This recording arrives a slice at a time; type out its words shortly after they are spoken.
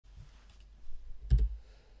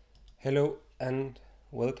Hello and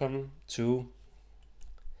welcome to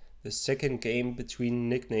the second game between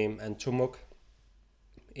Nickname and Tomok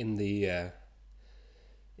in the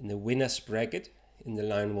winners bracket in the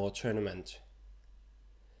Line War tournament.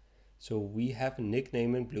 So we have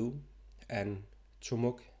Nickname in blue and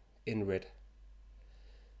Tomok in red.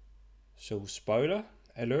 So spoiler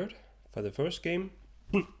alert for the first game.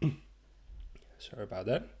 Sorry about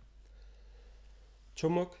that.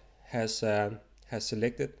 Tomok has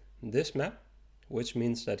selected this map, which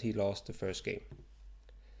means that he lost the first game.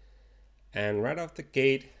 And right off the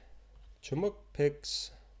gate, Tomok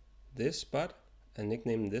picks this spot and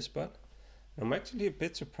Nickname this spot. I'm actually a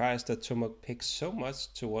bit surprised that Tomok picks so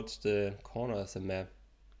much towards the corner of the map.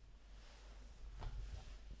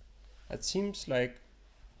 It seems like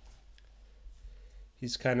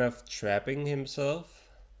he's kind of trapping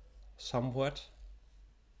himself somewhat.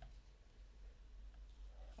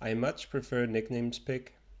 I much prefer Nickname's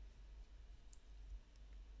pick.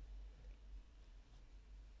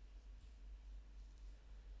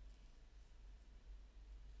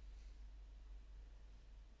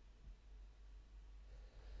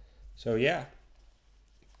 So yeah,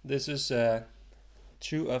 this is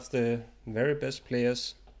two of the very best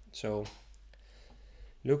players. So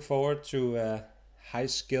look forward to a high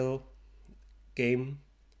skill game.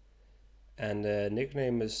 And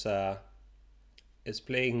Nickname is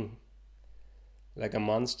playing like a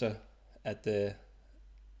monster at the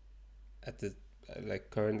like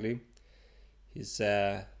currently. He's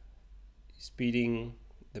beating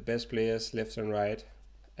the best players left and right,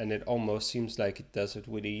 and it almost seems like he does it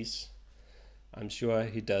with ease. I'm sure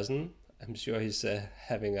he doesn't. I'm sure he's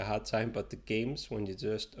having a hard time, but the games, when you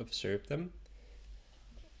just observe them,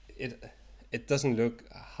 it doesn't look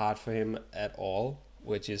hard for him at all,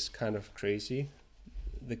 which is kind of crazy.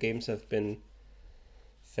 The games have been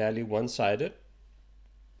fairly one-sided.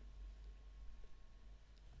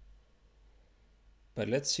 But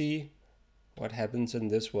let's see what happens in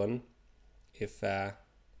this one if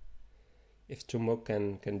Tomok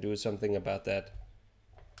can do something about that.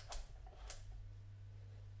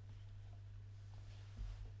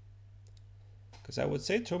 Because I would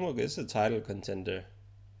say Tomok is a title contender.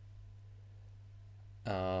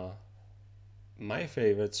 My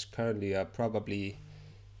favorites currently are probably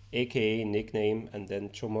AKA Nickname and then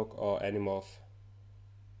Tomok or Animorph.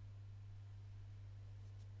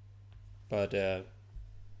 But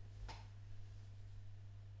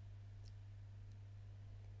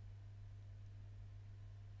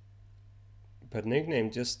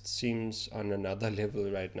Nickname just seems on another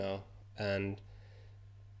level right now, and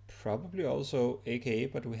probably also AKA,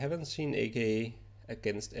 but we haven't seen AKA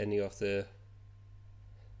against any of the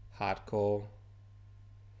hardcore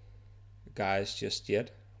guys just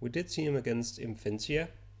yet. We did see him against Infintia,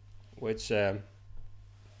 which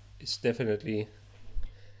is definitely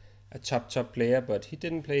a top player, but he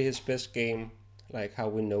didn't play his best game like how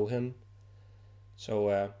we know him.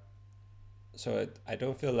 So I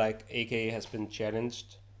don't feel like AKA has been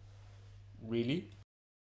challenged really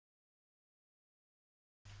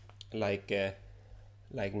like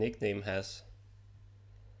Nickname has.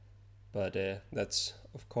 But that's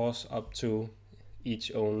of course up to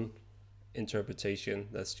each own interpretation.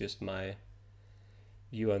 That's just my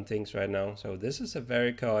view on things right now. So this is a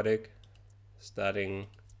very chaotic starting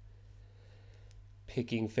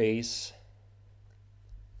picking phase,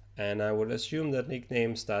 and I would assume that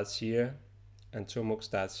Nickname starts here and Tomok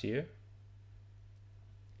starts here,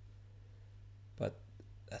 but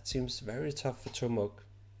that seems very tough for Tomok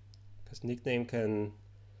because Nickname can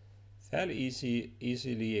fairly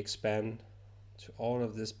easily expand to all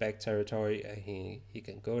of this back territory, and he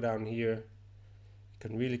can go down here. He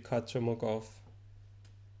can really cut Tomok off.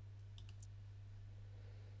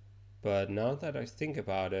 But now that I think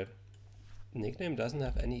about it, Nickname doesn't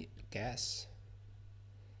have any gas.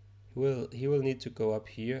 He will need to go up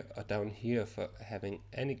here or down here for having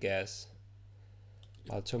any gas,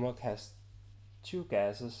 while Tomok has 2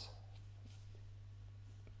 gases.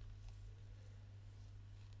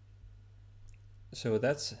 So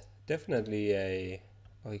that's definitely a...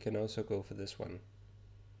 Oh, he can also go for this one.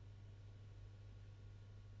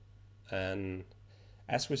 And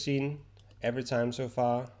as we've seen every time so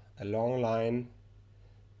far, a long line.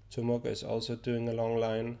 Tomok is also doing a long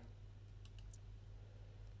line.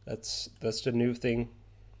 That's the new thing.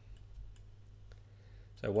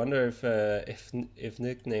 So I wonder if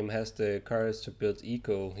Nickname has the courage to build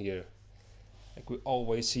eco here. Like we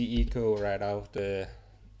always see eco right out the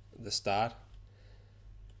start,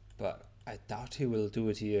 but I doubt he will do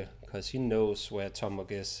it here because he knows where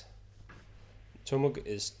Tomok is. Tomok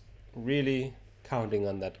is really counting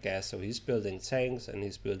on that gas, so he's building tanks and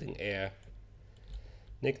he's building air.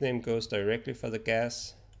 Nickname goes directly for the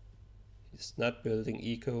gas. He's not building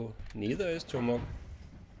eco, neither is Tomok.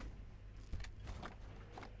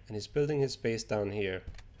 And he's building his base down here.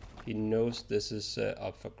 He knows this is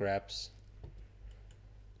up for grabs.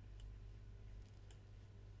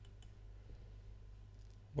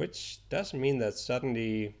 Which does mean that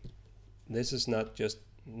suddenly this is not just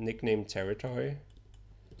nickname territory.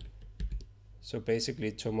 So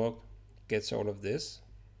basically Tomok gets all of this,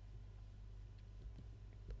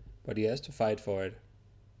 but he has to fight for it.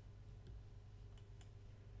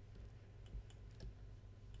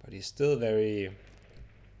 But he's still very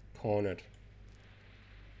cornered.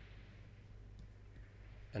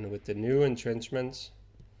 And with the new entrenchments,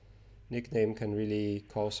 nickname can really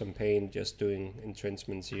cause some pain just doing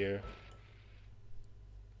entrenchments here,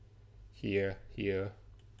 here, here.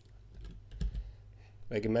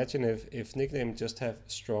 Like imagine if nickname just have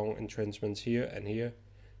strong entrenchments here and here,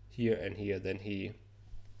 here and here, then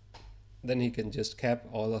he can just cap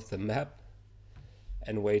all of the map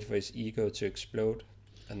and wait for his ego to explode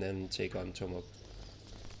and then take on Tomok.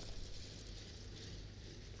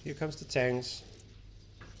 Here comes the tanks.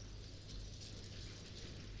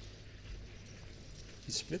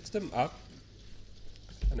 He splits them up,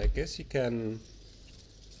 and I guess he can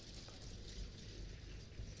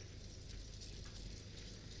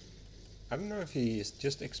I don't know if he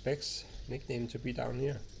just expects nickname to be down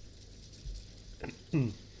here.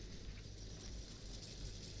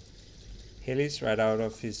 Helis right out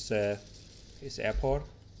of his airport.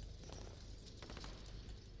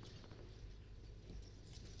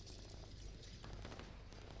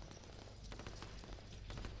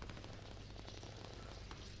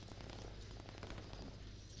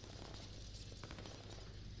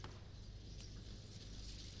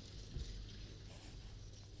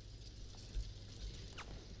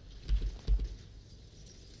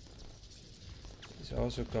 He's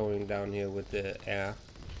also going down here with the air.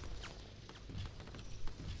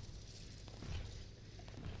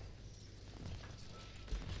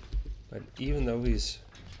 But even though he's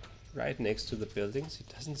right next to the buildings, he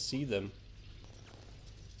doesn't see them.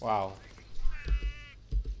 Wow.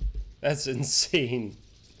 That's insane.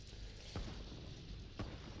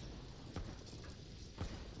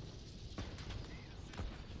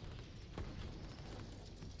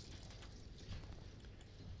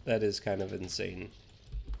 That is kind of insane.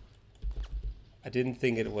 I didn't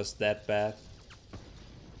think it was that bad.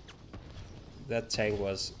 That tank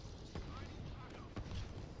was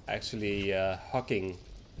actually hugging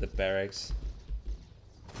the barracks,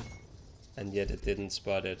 and yet it didn't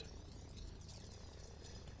spot it.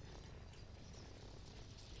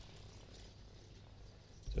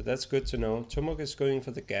 So that's good to know. Tomok is going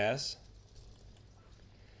for the gas.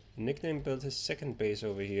 Nickname built his second base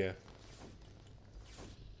over here.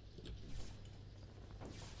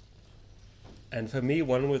 And for me,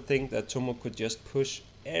 one would think that Tomok could just push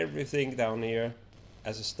everything down here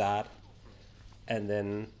as a start and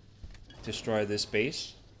then destroy this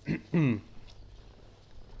base.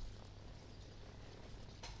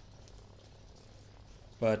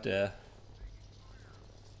 But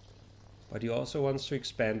he also wants to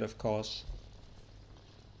expand, of course.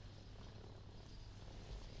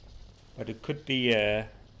 But it could be a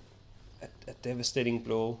devastating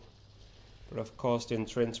blow. But of course the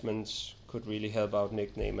entrenchments could really help out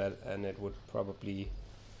nickname, and it would probably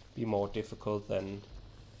be more difficult than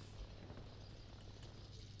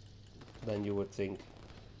you would think.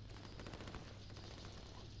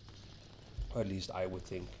 Or at least I would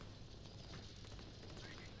think.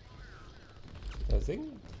 I think,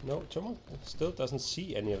 no, Tomok still doesn't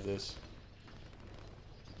see any of this.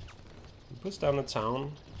 He puts down a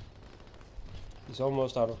town. He's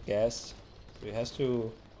almost out of gas, so he has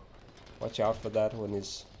to watch out for that when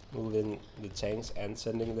he's moving the tanks and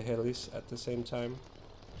sending the helis at the same time.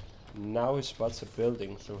 Now he spots a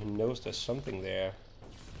building, so he knows there's something there.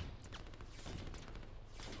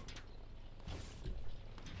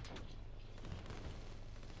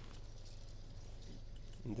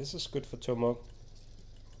 And this is good for Tomok.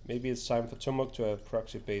 Maybe it's time for Tomok to have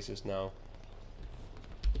proxy bases now.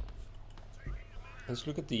 Let's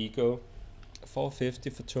look at the eco. 450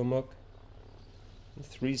 for Tomok,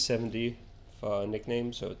 370 for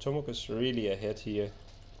nickname, so Tomok is really ahead here.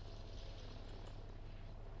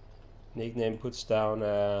 Nickname puts down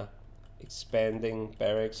expanding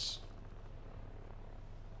barracks.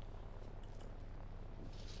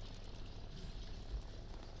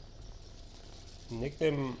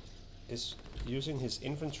 Nickname is using his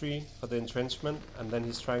infantry for the entrenchment, and then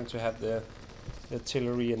he's trying to have the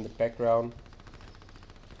artillery in the background.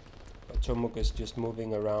 But Tomok is just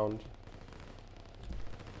moving around.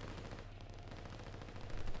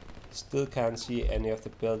 Still can't see any of the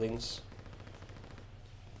buildings.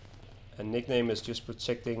 And Nickname is just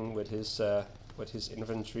protecting with his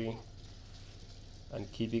infantry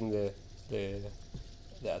and keeping the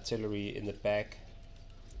artillery in the back.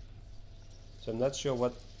 So I'm not sure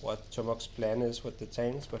what Tomok's plan is with the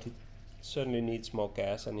tanks, but he certainly needs more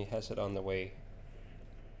gas and he has it on the way.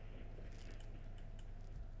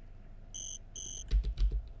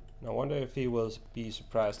 And I wonder if he will be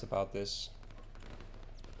surprised about this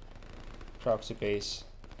proxy base.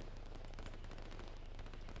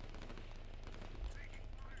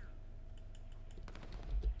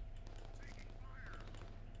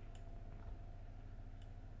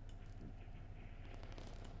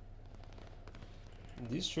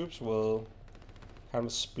 These troops will kind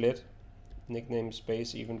of split Nickname's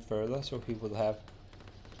base even further, so he will have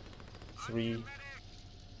 3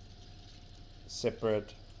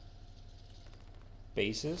 separate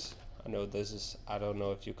bases. I know this is, I don't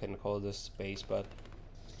know if you can call this base, but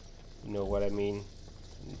you know what I mean.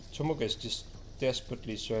 Tomok is just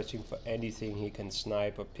desperately searching for anything he can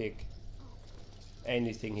snipe or pick,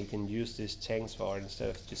 anything he can use these tanks for instead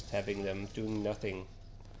of just having them doing nothing.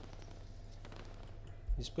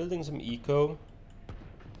 He's building some eco.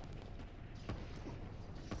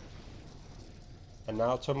 And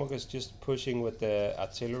now Tomok is just pushing with the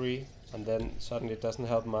artillery, and then suddenly it doesn't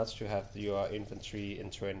help much to have your infantry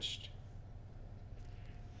entrenched.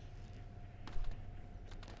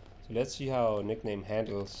 So let's see how Nickname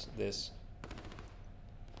handles this.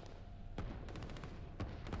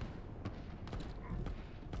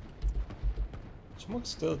 Tomok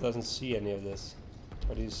still doesn't see any of this,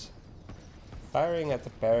 but he's firing at the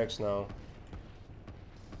barracks now.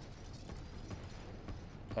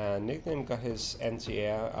 And Nickname got his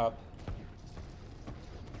anti-air up.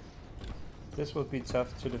 This will be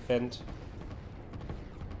tough to defend.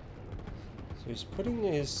 So he's putting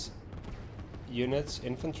his units,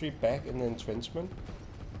 infantry, back in the entrenchment.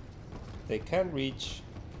 They can reach.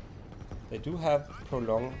 They do have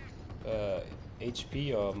prolonged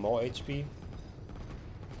HP or more HP.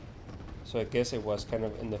 So I guess it was kind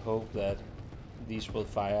of in the hope that these will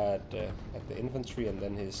fire at the infantry, and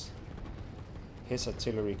then his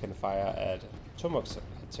artillery can fire at Tomok's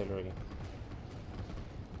artillery.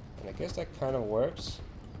 And I guess that kind of works,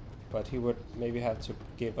 but he would maybe have to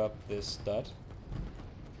give up this stud.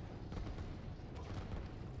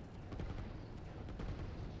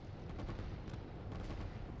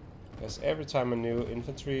 Because every time a new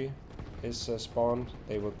infantry is spawned,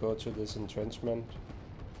 they will go to this entrenchment.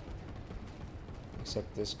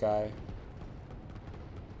 Except this guy.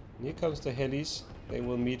 And here comes the helis. They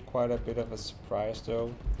will meet quite a bit of a surprise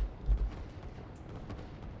though.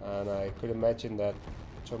 And I could imagine that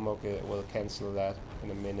Tomok will cancel that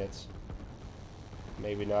in a minute.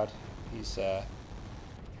 Maybe not. He's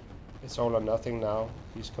it's all or nothing now.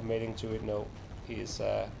 He's committing to it. No, he's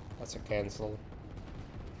that's a cancel.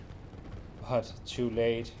 But too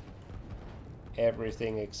late.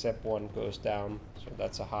 Everything except one goes down. So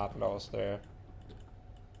that's a hard loss there.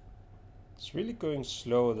 It's really going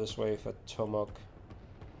slow this way for Tomok.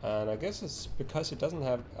 And I guess it's because he doesn't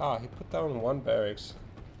have... he put down 1 barracks.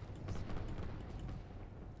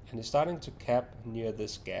 And he's starting to cap near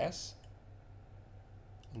this gas.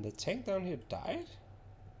 And the tank down here died?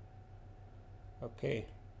 Okay.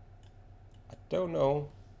 I don't know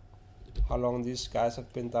how long these guys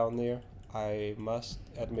have been down there. I must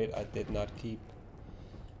admit I did not keep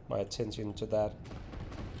my attention to that.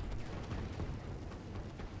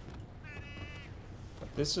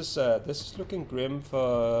 This is looking grim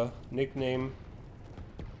for Nickname,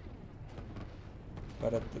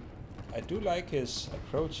 but I do like his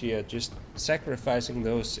approach here, just sacrificing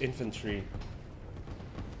those infantry,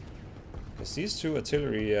 because these 2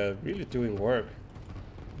 artillery are really doing work.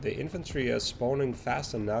 The infantry are spawning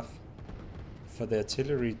fast enough for the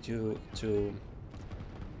artillery to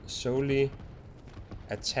solely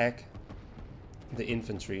attack the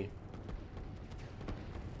infantry.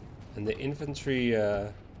 And the infantry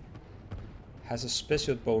has a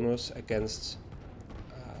special bonus against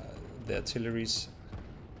the artillery's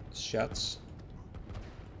shots,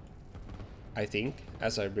 I think,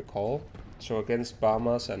 as I recall. So against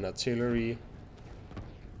bombers and artillery,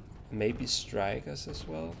 maybe strikers as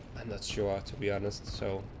well. I'm not sure, to be honest.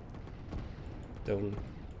 So don't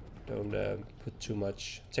put too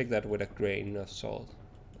much. Take that with a grain of salt,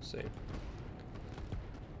 I'll say.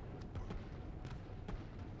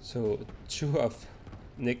 So 2 of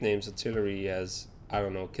Nickname's artillery has, I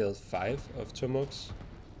don't know, killed 5 of Tomok's.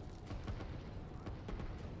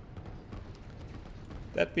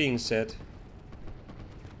 That being said,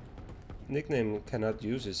 Nickname cannot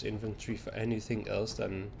use his infantry for anything else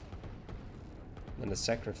than a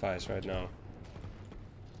sacrifice right now.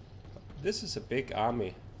 This is a big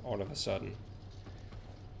army all of a sudden.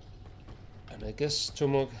 And I guess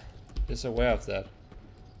Tomok is aware of that.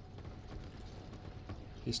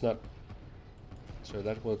 He's not. So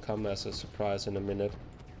that will come as a surprise in a minute.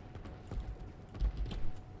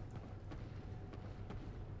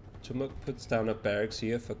 Tomok puts down a barracks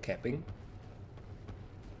here for capping.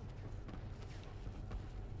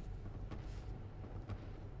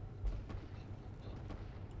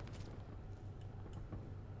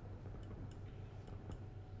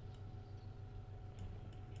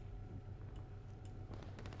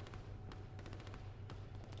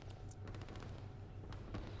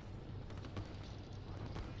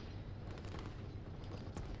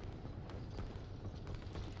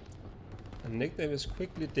 Nickname is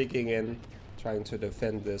quickly digging in, trying to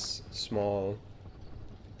defend this small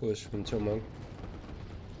push from Tomok.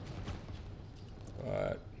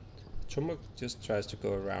 But Tomok just tries to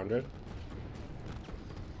go around it.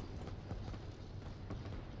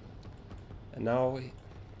 And now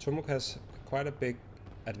Tomok has quite a big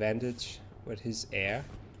advantage with his air.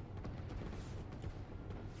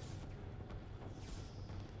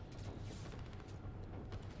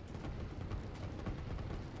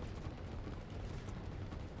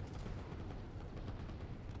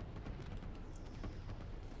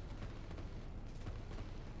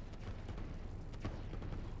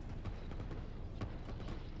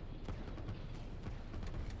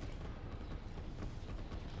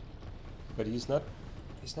 But he's not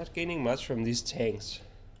gaining much from these tanks.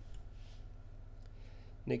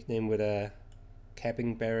 Nickname with a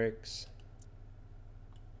capping barracks.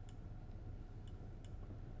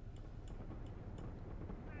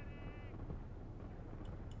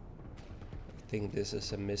 I think this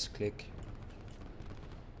is a misclick.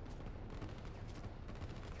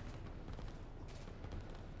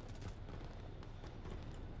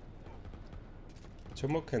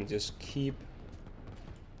 Tomok can just keep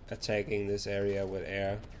attacking this area with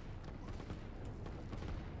air.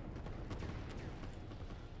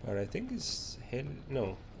 But I think it's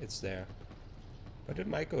no, it's there. But it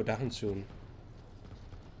might go down soon.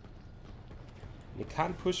 You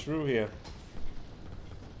can't push through here.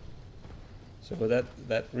 So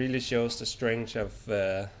that really shows the strength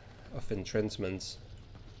of entrenchments.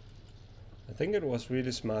 I think it was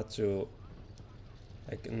really smart to,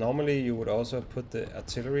 like, normally you would also put the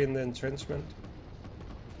artillery in the entrenchment.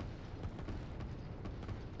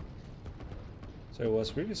 So it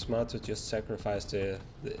was really smart to just sacrifice the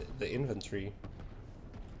infantry.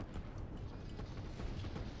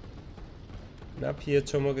 And up here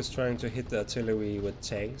Tomok is trying to hit the artillery with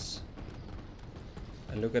tanks.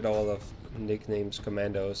 And look at all of Nickname's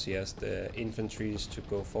commandos. He has the infantries to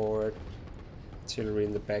go forward, artillery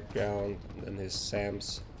in the background, and then his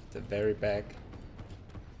SAMs at the very back.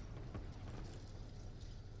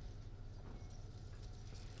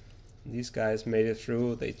 These guys made it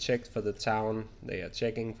through. They checked for the town. They are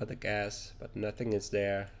checking for the gas, but nothing is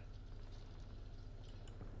there.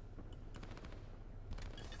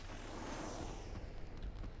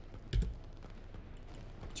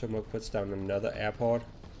 Tomok puts down another airport.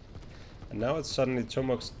 And now it's suddenly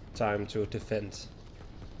Tomok's time to defend.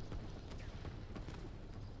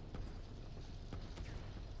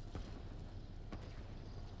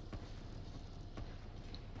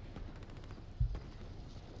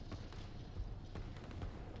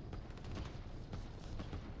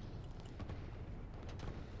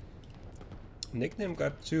 Nickname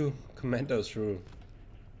got 2 commandos through.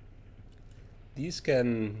 These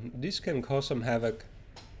can cause some havoc.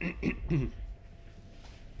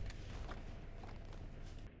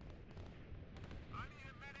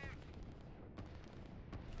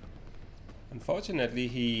 Unfortunately,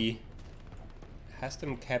 he has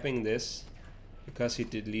them capping this because he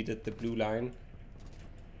deleted the blue line.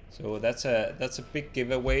 So that's a big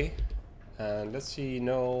giveaway. And let's see,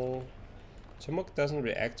 no, Tomok doesn't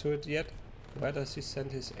react to it yet. Where does he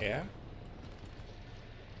send his air?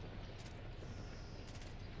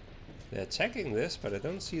 They're attacking this, but I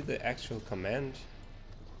don't see the actual command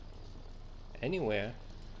anywhere.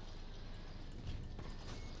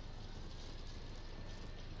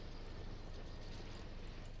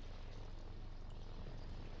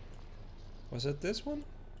 Was it this one?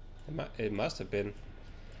 It must have been.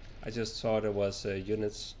 I just thought it was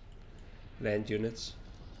units, land units.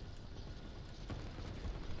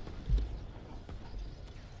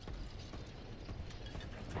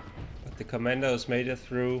 The commandos made it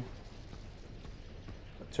through.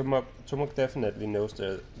 Tomok definitely knows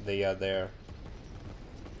that they are there.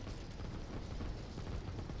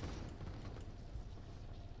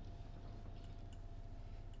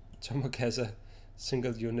 Tomok has a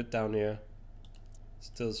single unit down here,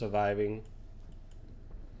 still surviving.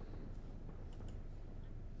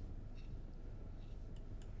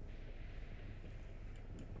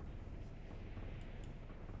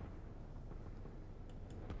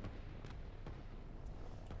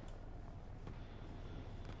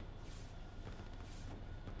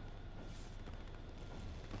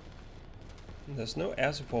 There's no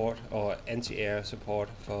air support or anti-air support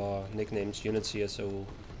for Nickname's units here, so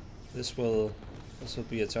this will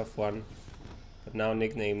be a tough one. But now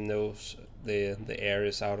Nickname knows the air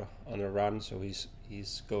is out on a run, so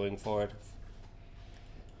he's going for it.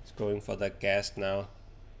 He's going for that gas now.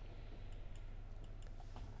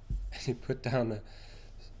 And he put down a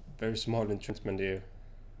very small entrenchment here.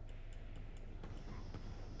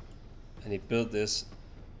 And he built this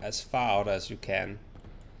as far out as you can.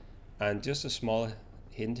 And just a small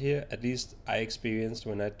hint here, at least I experienced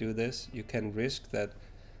when I do this, you can risk that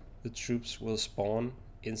the troops will spawn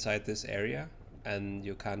inside this area and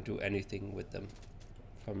you can't do anything with them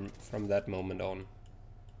from that moment on.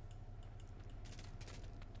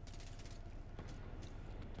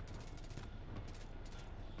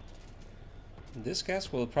 This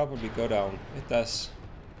gas will probably go down. It does.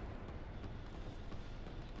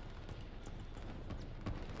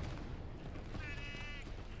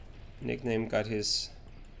 Nickname got his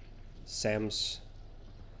SAMs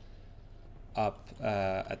up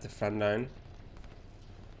at the front line.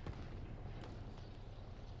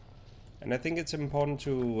 And I think it's important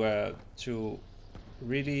to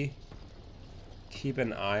really keep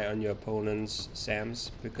an eye on your opponent's SAMs,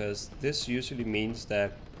 because this usually means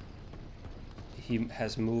that he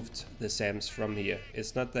has moved the SAMs from here.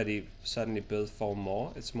 It's not that he suddenly built 4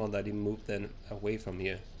 more, it's more that he moved them away from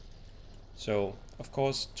here. So, of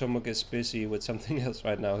course, Tomok is busy with something else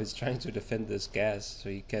right now. He's trying to defend this gas so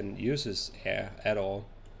he can use his air at all.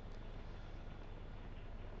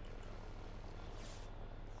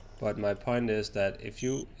 But my point is that if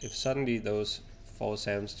suddenly those 4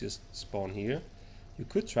 SAMs just spawn here, you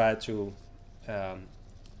could try to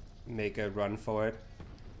make a run for it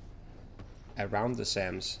around the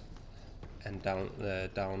SAMs and down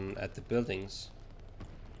at the buildings.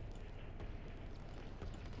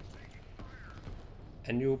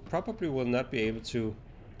 And you probably will not be able to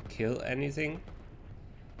kill anything,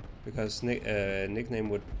 because Nickname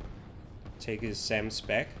would take his SAMs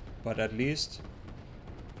back, but at least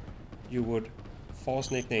you would force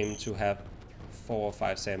Nickname to have 4 or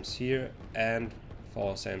 5 SAMs here and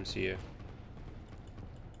 4 SAMs here.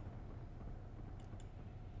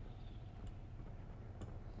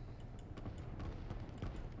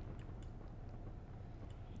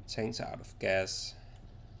 Tanks out of gas.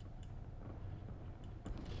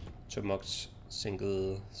 Tomok's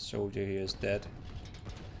single soldier here is dead.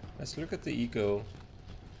 Let's look at the eco.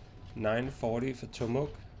 940 for Tomok,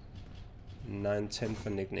 910 for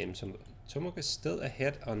Nickname. So Tomok is still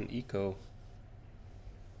ahead on eco.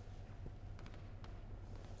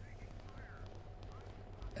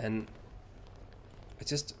 And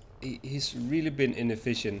he's really been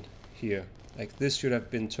inefficient here. Like, this should have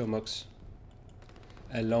been Tomok's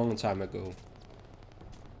a long time ago.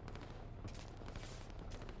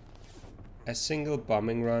 A single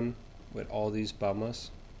bombing run with all these bombers,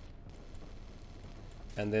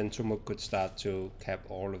 and then Tomok could start to cap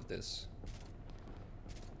all of this.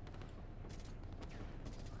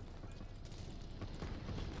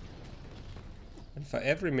 And for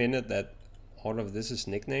every minute that all of this is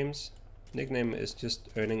Nickname's, Nickname is just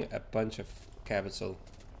earning a bunch of capital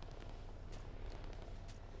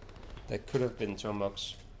that could have been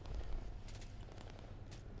Tomok's.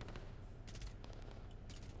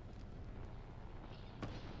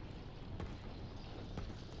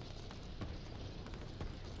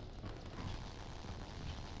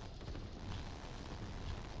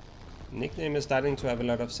 Nickname is starting to have a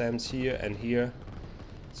lot of SAMs here and here,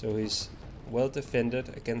 so he's well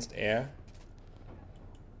defended against air,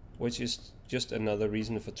 which is just another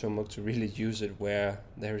reason for Tomok to really use it where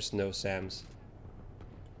there is no SAMs.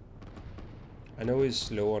 I know he's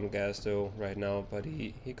slow on gas though right now, but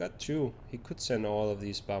he got 2. He could send all of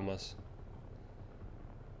these bombers.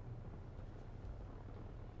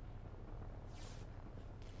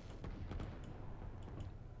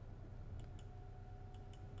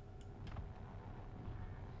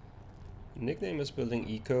 Nickname is building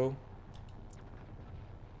eco.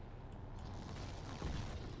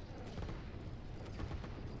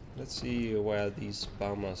 Let's see where these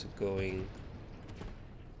bombers are going.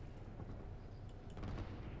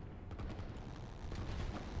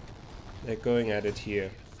 They're going at it here.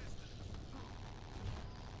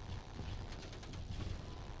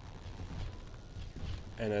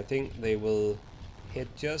 and I think they will hit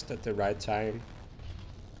just at the right time,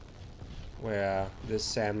 where this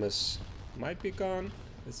Samus might be gone.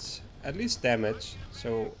 It's at least damage,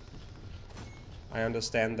 so I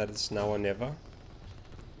understand that it's now or never.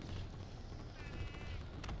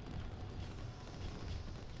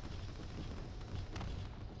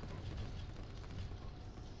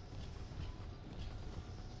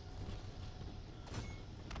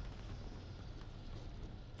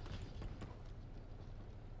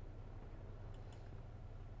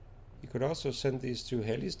 You could also send these two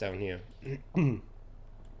helis down here.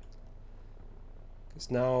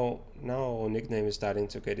 Because now Nickname is starting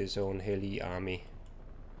to get his own heli army.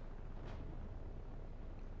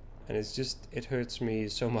 And it's just, it hurts me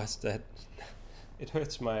so much that it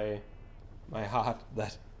hurts my heart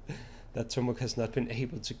that Tomok has not been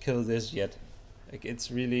able to kill this yet. Like,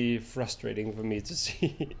 it's really frustrating for me to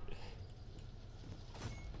see.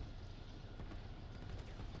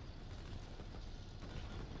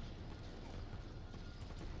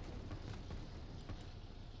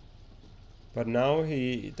 But now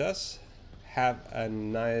he does have a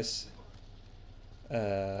nice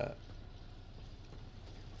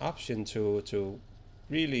option to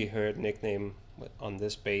really hurt Nickname on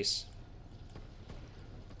this base.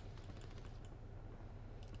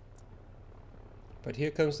 But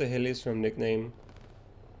here comes the helis from Nickname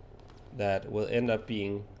that will end up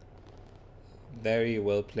being very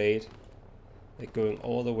well played. They're going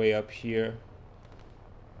all the way up here.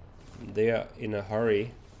 They're in a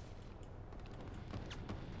hurry.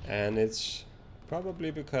 And it's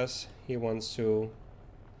probably because he wants to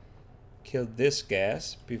kill this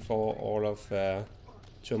gas before all of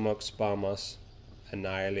Tomok's bombers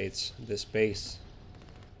annihilates this base.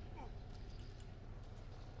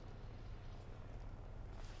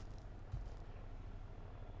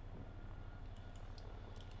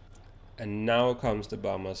 And now comes the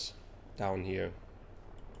bombers down here.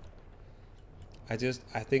 I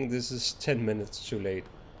think this is 10 minutes too late.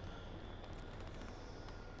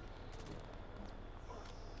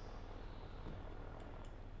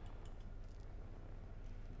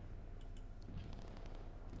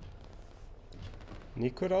 And he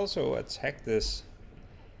could also attack this,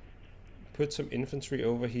 put some infantry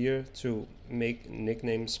over here to make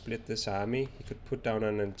Nickname split this army. He could put down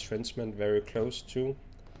an entrenchment very close to.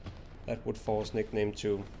 That would force Nickname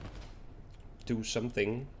to do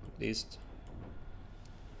something, at least.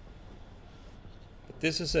 But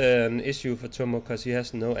this is an issue for Tomok because he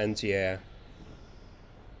has no anti-air.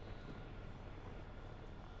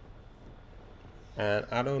 And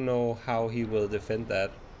I don't know how he will defend that.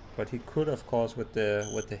 But he could, of course, with the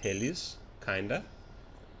helis, kinda.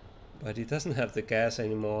 But he doesn't have the gas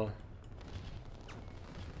anymore.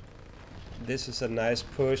 This is a nice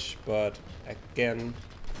push, but again,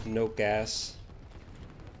 no gas.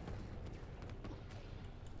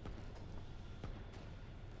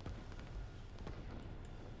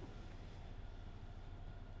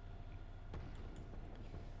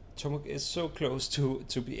 Tomok is so close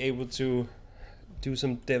to be able to do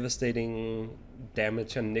some devastating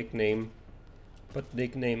damage on Nickname, but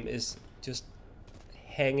Nickname is just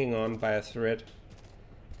hanging on by a thread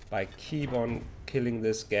by keep on killing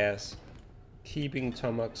this gas, keeping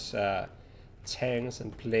Tomok's tanks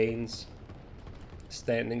and planes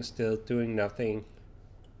standing still, doing nothing,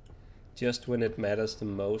 just when it matters the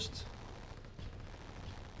most.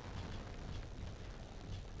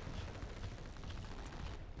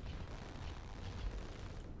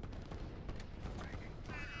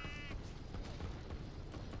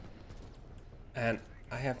 And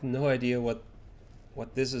I have no idea what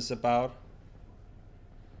this is about.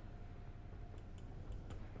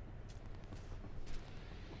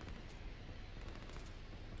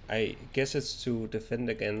 I guess it's to defend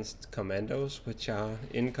against commandos which are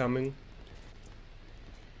incoming.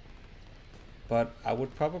 But I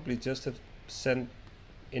would probably just have sent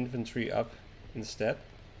infantry up instead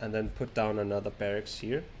and then put down another barracks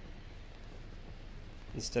here,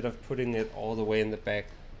 instead of putting it all the way in the back.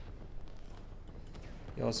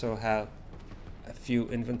 You also have a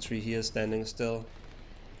few infantry here standing still.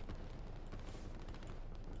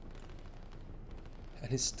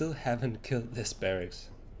 And he still haven't killed this barracks.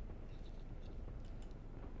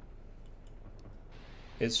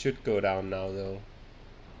 It should go down now though.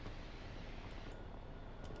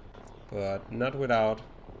 But not without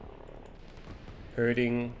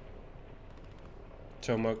hurting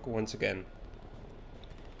Tomok once again.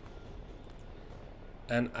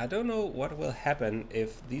 And I don't know what will happen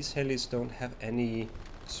if these helis don't have any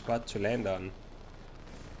spot to land on.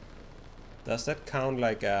 Does that count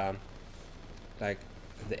like the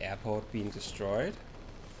airport being destroyed?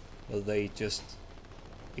 Will they just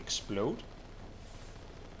explode?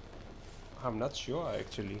 I'm not sure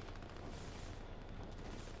actually.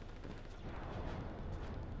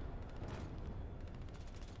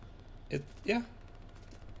 Yeah,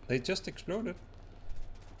 they just exploded.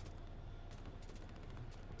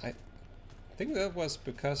 I think that was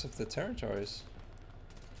because of the territories.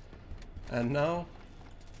 And now,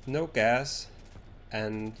 no gas,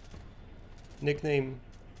 and Nickname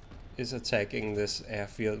is attacking this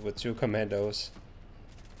airfield with 2 commandos,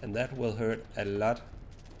 and that will hurt a lot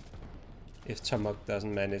if Tomok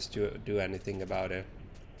doesn't manage to do anything about it.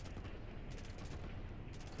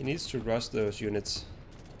 He needs to rush those units,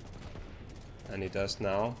 and he does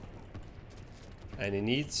now. And he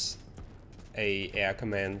needs a air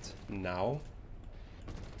command now.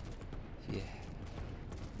 Yeah.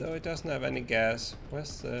 Though it doesn't have any gas.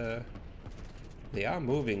 Where's the... They are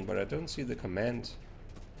moving, but I don't see the command.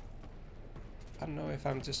 I don't know if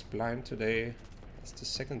I'm just blind today. It's the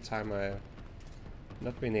second time I've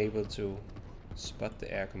not been able to spot the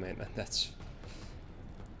air command, and that's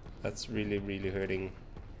really, really hurting.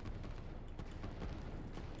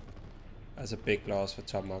 That's a big loss for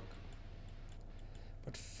Tomok.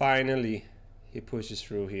 But finally he pushes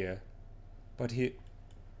through here. But he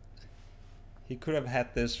could have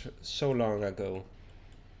had this so long ago.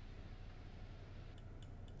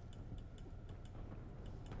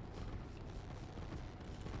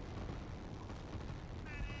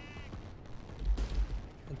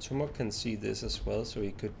 And Tomok can see this as well, so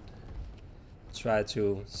he could try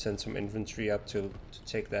to send some infantry up to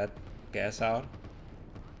take that gas out.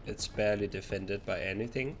 It's barely defended by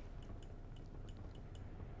anything.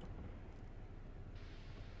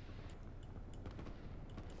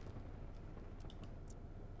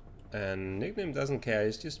 And Nickname doesn't care,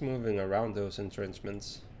 he's just moving around those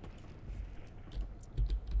entrenchments.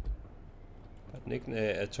 But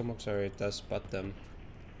Tomok, sorry, does spot them.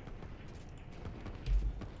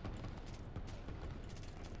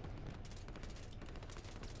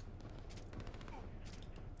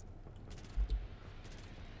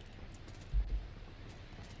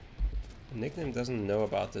 Nickname doesn't know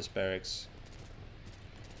about this barracks.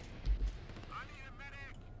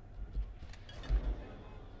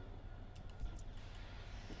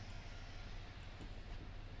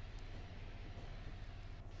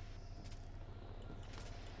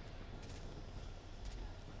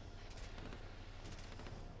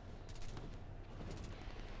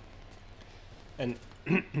 And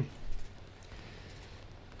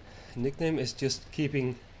Nickname is just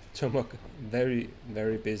keeping Tomok very,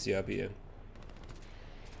 very busy up here.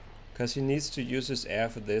 Because he needs to use his air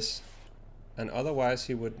for this. And otherwise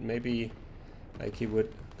he would maybe, like he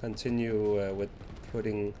would continue with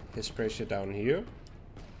putting his pressure down here.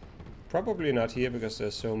 Probably not here because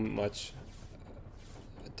there's so much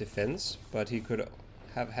defense. But he could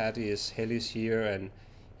have had his helis here and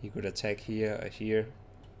he could attack here or here.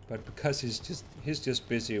 But because he's just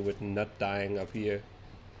busy with not dying up here,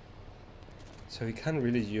 so he can't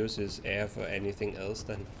really use his air for anything else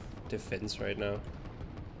than defense right now.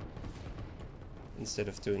 Instead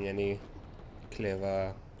of doing any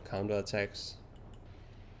clever counterattacks.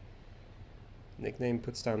 Nickname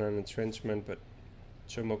puts down an entrenchment, but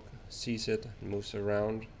Tomok sees it and moves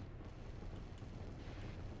around.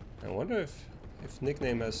 I wonder if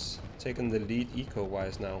Nickname has taken the lead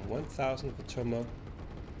eco-wise now. 1000 for Tomok.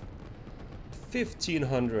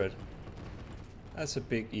 1500. That's a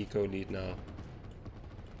big eco lead now.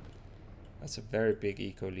 That's a very big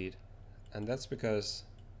eco lead. And that's because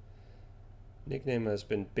Nickname has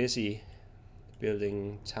been busy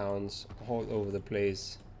building towns all over the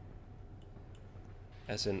place.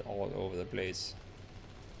 As in all over the place.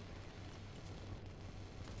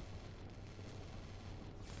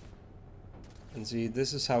 And see,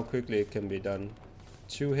 this is how quickly it can be done.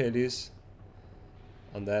 2 helis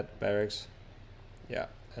on that barracks. Yeah,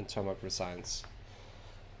 and Tomok resigns.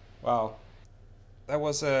 Wow, that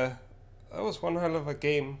was one hell of a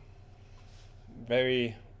game.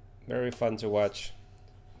 Very, very fun to watch.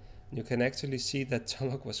 You can actually see that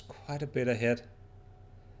Tomok was quite a bit ahead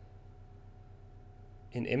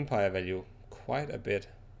in empire value, quite a bit,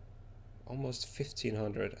 almost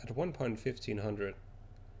 1500. At one point 1500.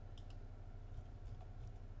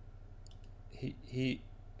 He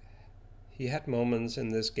had moments in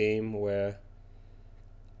this game where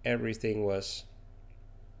everything was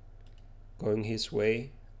going his way,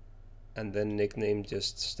 and then Nickname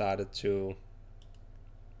just started to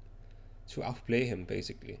outplay him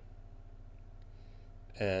basically.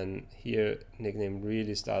 And here Nickname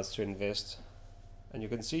really starts to invest, and you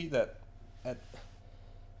can see that at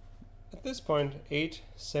this point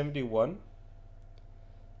 871,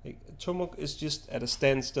 Tomok is just at a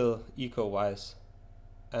standstill eco-wise,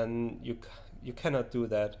 and you cannot do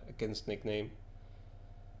that against Nickname.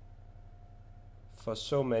 For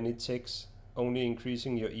so many ticks, only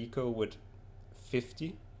increasing your eco with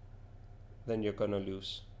 50, then you're gonna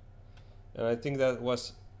lose. And I think that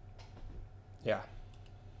was, yeah,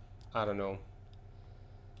 I don't know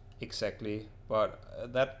exactly,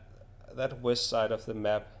 but that west side of the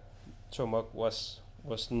map, Tomok was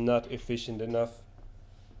not efficient enough,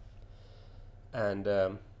 and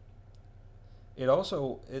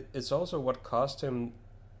it's also what cost him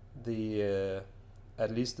the at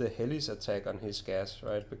least the helis attack on his gas,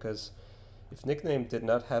 right? Because if Nickname did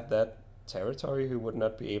not have that territory, he would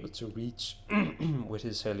not be able to reach with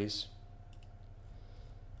his helis.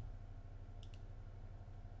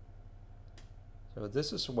 So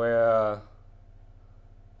this is where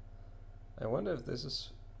I wonder if this is,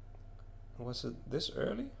 was it this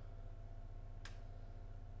early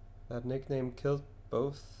that Nickname killed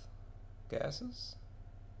both gases?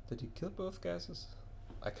 Did he kill both gases?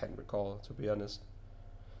 I can't recall, to be honest.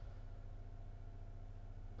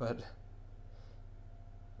 But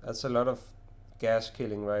that's a lot of gas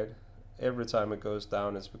killing, right? Every time it goes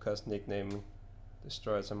down, it's because Nickname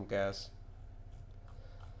destroyed some gas.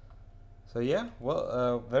 So yeah,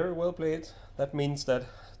 well, very well played. That means that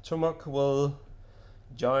Tomok will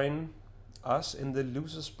join us in the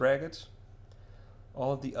losers bracket.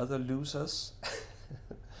 All the other losers,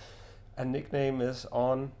 and Nickname is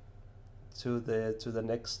on to the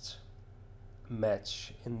next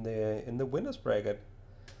match in the winners bracket.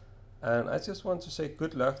 And I just want to say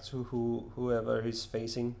good luck to whoever he's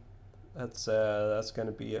facing. That's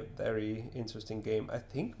gonna be a very interesting game. I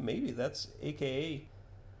think maybe that's AKA.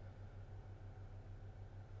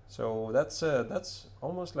 So that's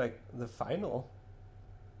almost like the final,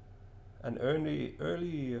 an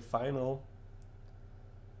early final.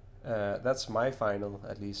 That's my final,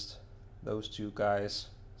 at least, those two guys.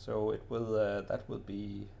 So it will that will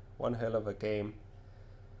be one hell of a game,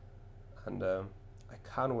 and I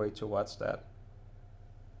can't wait to watch that.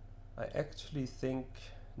 I actually think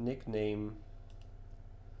Nickname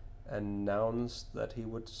announced that he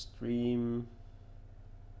would stream.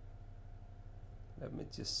 Let me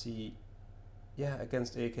just see. Yeah,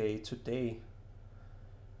 against AKA today.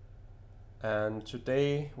 And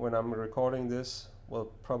today, when I'm recording this, will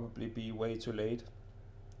probably be way too late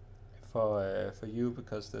for you,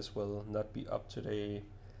 because this will not be up today,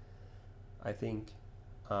 I think.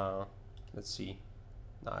 Let's see.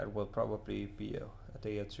 Nah, it will probably be a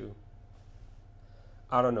day or two.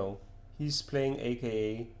 I don't know. He's playing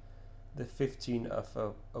AKA the 15th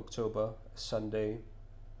of October, Sunday.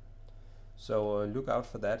 So look out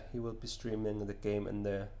for that. He will be streaming the game in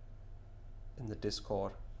the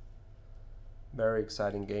Discord. Very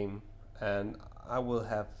exciting game, and I will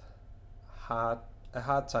have a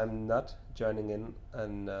hard time not joining in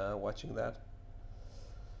and watching that.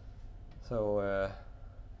 So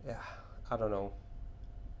yeah, I don't know.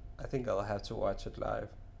 I think I'll have to watch it live.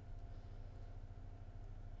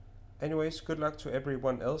 Anyways, good luck to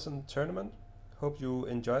everyone else in the tournament. Hope you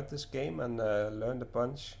enjoyed this game and learned a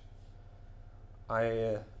bunch.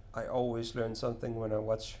 I always learn something when I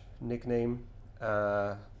watch Nickname,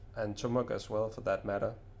 and Tomok as well, for that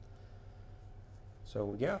matter.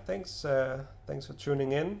 So yeah, thanks for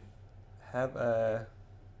tuning in. Have a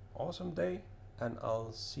awesome day, and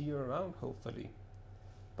I'll see you around, hopefully.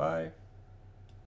 Bye.